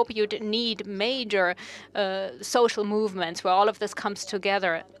have hope, you'd need major social movements where all of this comes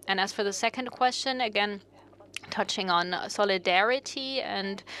together. And as for the second question, again, touching on solidarity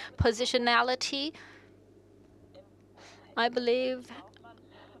and positionality, I believe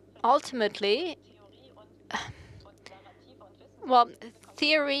ultimately, well,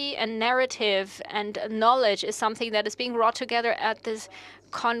 theory and narrative and knowledge is something that is being brought together at this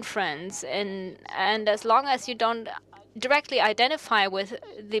conference. And as long as you don't directly identify with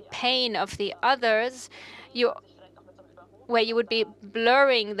the pain of the others, where you would be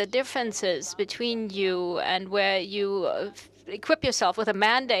blurring the differences between you, and where you equip yourself with a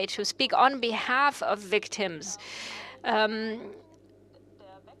mandate to speak on behalf of victims,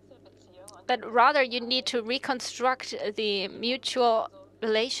 but rather you need to reconstruct the mutual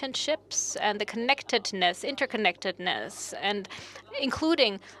relationships and the connectedness, interconnectedness, and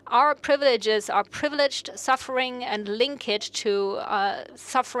including our privileges, our privileged suffering, and link it to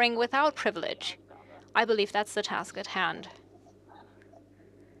suffering without privilege. I believe that's the task at hand.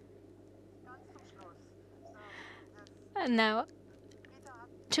 And now,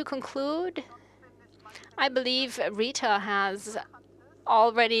 to conclude, I believe Rita has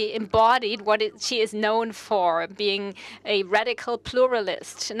already embodied what she is known for, being a radical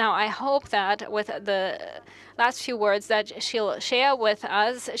pluralist. Now, I hope that with the last few words that she'll share with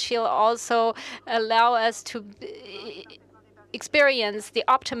us, she'll also allow us to experience the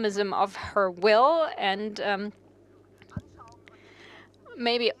optimism of her will, and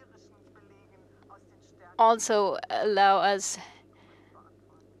maybe also allow us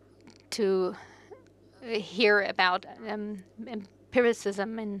to hear about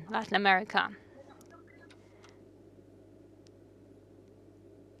empiricism in Latin America.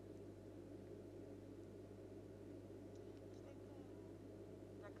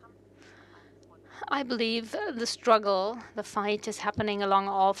 I believe the struggle, the fight is happening along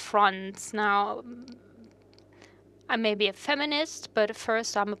all fronts. Now, I may be a feminist, but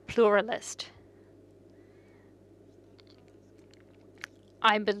first I'm a pluralist.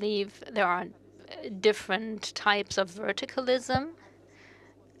 I believe there are different types of verticalism.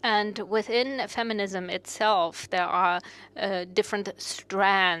 And within feminism itself, there are different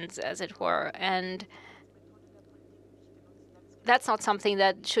strands, as it were. And that's not something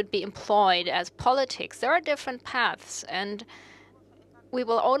that should be employed as politics. There are different paths, and we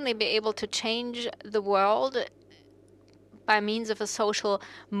will only be able to change the world by means of a social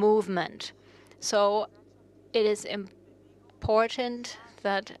movement. So it is important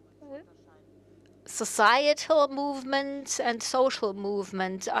that societal movements and social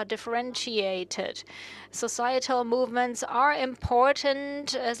movements are differentiated. Societal movements are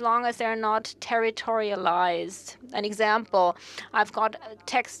important as long as they're not territorialized. An example, I've got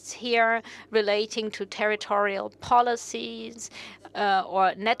texts here relating to territorial policies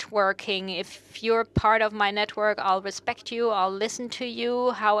or networking. If you're part of my network, I'll respect you, I'll listen to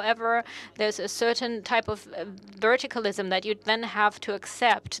you. However, there's a certain type of verticalism that you then have to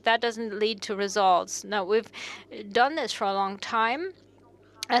accept. That doesn't lead to results. Now, we've done this for a long time.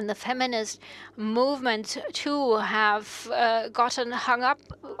 And the feminist movement, too, have gotten hung up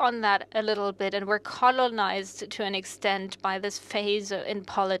on that a little bit. And we're colonized to an extent by this phase in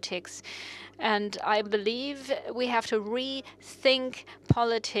politics. And I believe we have to rethink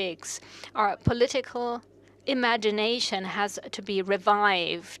politics. Our political imagination has to be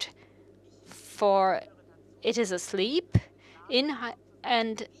revived, for it is asleep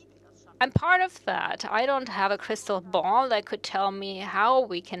and I'm part of that. I don't have a crystal ball that could tell me how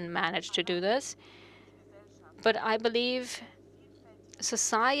we can manage to do this. But I believe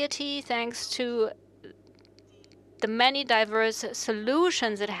society, thanks to the many diverse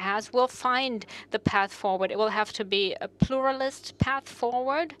solutions it has, will find the path forward. It will have to be a pluralist path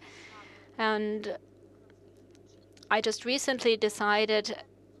forward. And I just recently decided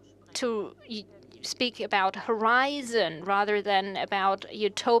to speak about horizon rather than about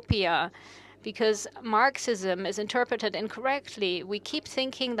utopia, because Marxism is interpreted incorrectly. We keep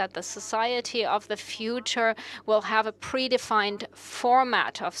thinking that the society of the future will have a predefined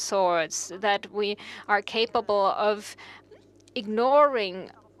format of sorts, that we are capable of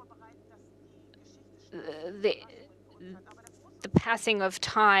ignoring the passing of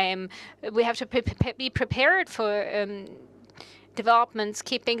time. We have to be prepared for developments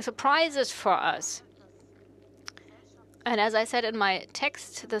keeping surprises for us. And as I said in my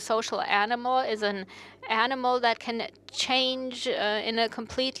text, the social animal is an animal that can change in a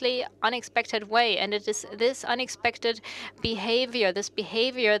completely unexpected way. And it is this unexpected behavior, this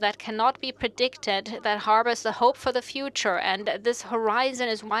behavior that cannot be predicted, that harbors the hope for the future. And this horizon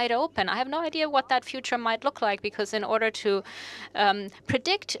is wide open. I have no idea what that future might look like, because in order to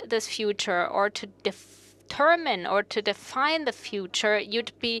predict this future or to determine or to define the future,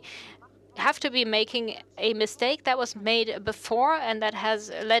 you'd have to be making a mistake that was made before and that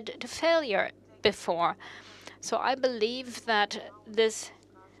has led to failure before. So I believe that this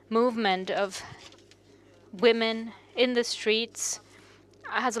movement of women in the streets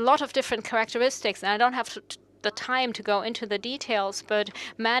has a lot of different characteristics, and I don't have the time to go into the details, but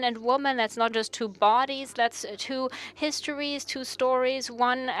man and woman, that's not just two bodies, that's two histories, two stories,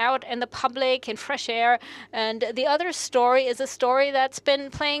 one out in the public in fresh air, and the other story is a story that's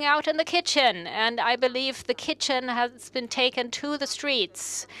been playing out in the kitchen. And I believe the kitchen has been taken to the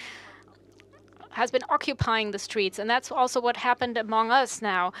streets, has been occupying the streets, and that's also what happened among us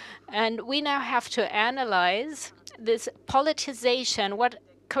now. And we now have to analyze this politicization. What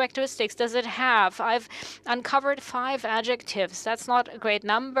characteristics does it have? I've uncovered 5 adjectives. That's not a great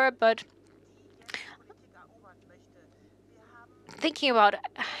number, but thinking about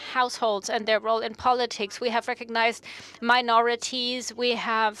households and their role in politics, we have recognized minorities. We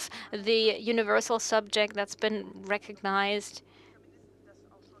have the universal subject that's been recognized.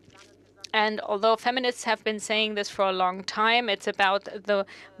 And although feminists have been saying this for a long time, it's about the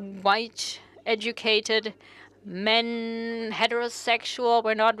white, educated men, heterosexual.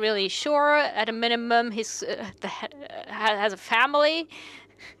 We're not really sure. At a minimum, he's has a family.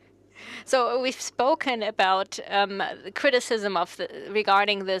 So we've spoken about criticism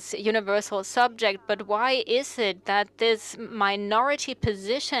regarding this universal subject, but why is it that this minority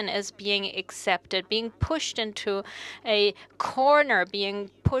position is being accepted, being pushed into a corner,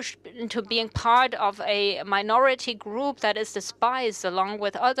 being pushed into being part of a minority group that is despised along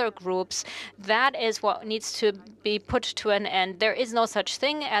with other groups? That is what needs to be put to an end. There is no such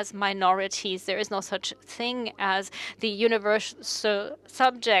thing as minorities. There is no such thing as the universal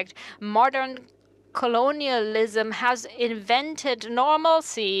subject. Modern colonialism has invented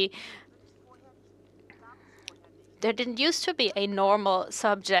normalcy. There didn't used to be a normal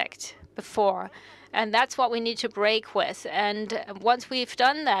subject before. And that's what we need to break with. And once we've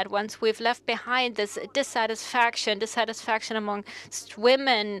done that, once we've left behind this dissatisfaction among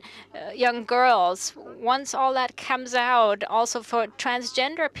women, young girls, once all that comes out, also for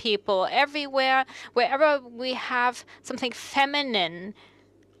transgender people, everywhere, wherever we have something feminine,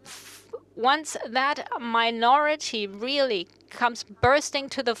 once that minority really comes bursting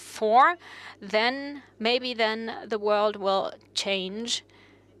to the fore, then maybe then the world will change.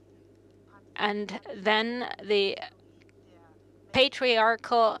 And then the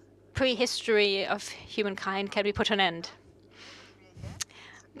patriarchal prehistory of humankind can be put an end.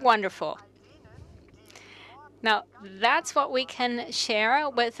 Wonderful. Now, that's what we can share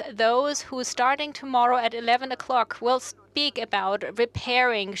with those who, starting tomorrow at 11 o'clock, will speak about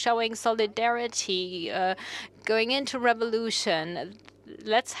repairing, showing solidarity, going into revolution.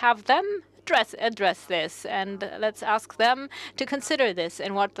 Let's have them address this, and let's ask them to consider this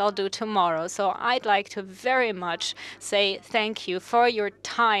and what they'll do tomorrow. So I'd like to very much say thank you for your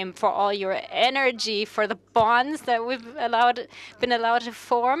time, for all your energy, for the bonds that we've been allowed to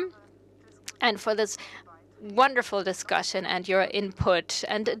form, and for this wonderful discussion and your input.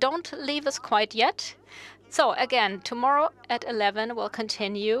 And don't leave us quite yet. So again, tomorrow at 11 we'll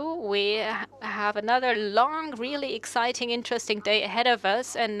continue. We have another long, really exciting, interesting day ahead of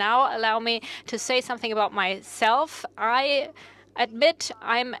us. And now allow me to say something about myself. I admit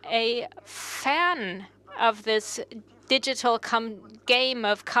I'm a fan of this digital game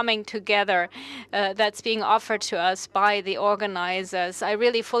of coming together that's being offered to us by the organizers. I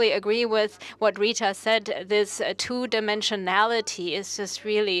really fully agree with what Rita said. This two-dimensionality is just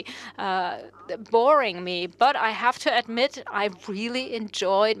really boring me. But I have to admit, I really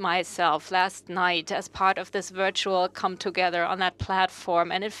enjoyed myself last night as part of this virtual come together on that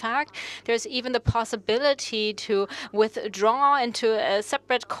platform. And in fact, there's even the possibility to withdraw into a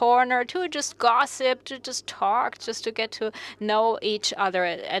separate corner, to just gossip, to just talk, just to get to know each other,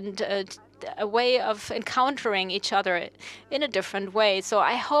 and a way of encountering each other in a different way. So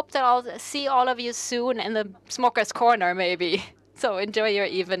I hope that I'll see all of you soon in the smoker's corner, maybe. So enjoy your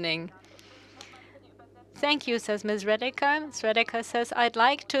evening. Thank you, says Ms. Redecker. Ms. Redecker says, I'd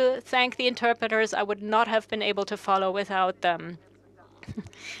like to thank the interpreters. I would not have been able to follow without them.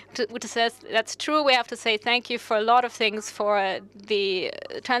 Which says that's true. We have to say thank you for a lot of things, for the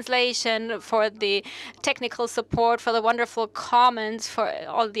translation, for the technical support, for the wonderful comments, for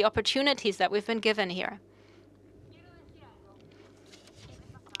all the opportunities that we've been given here.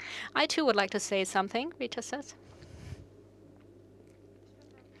 I too would like to say something, Rita says.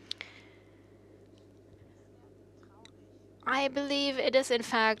 I believe it is, in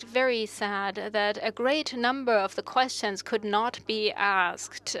fact, very sad that a great number of the questions could not be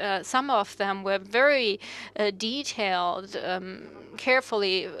asked. Some of them were very detailed,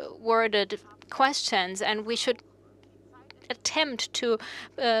 carefully worded questions, and we should attempt to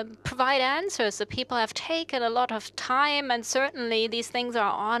provide answers. The people have taken a lot of time, and certainly these things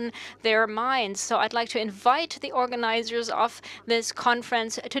are on their minds. So I'd like to invite the organizers of this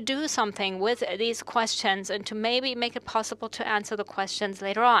conference to do something with these questions and to maybe make it possible to answer the questions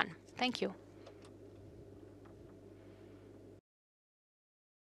later on. Thank you.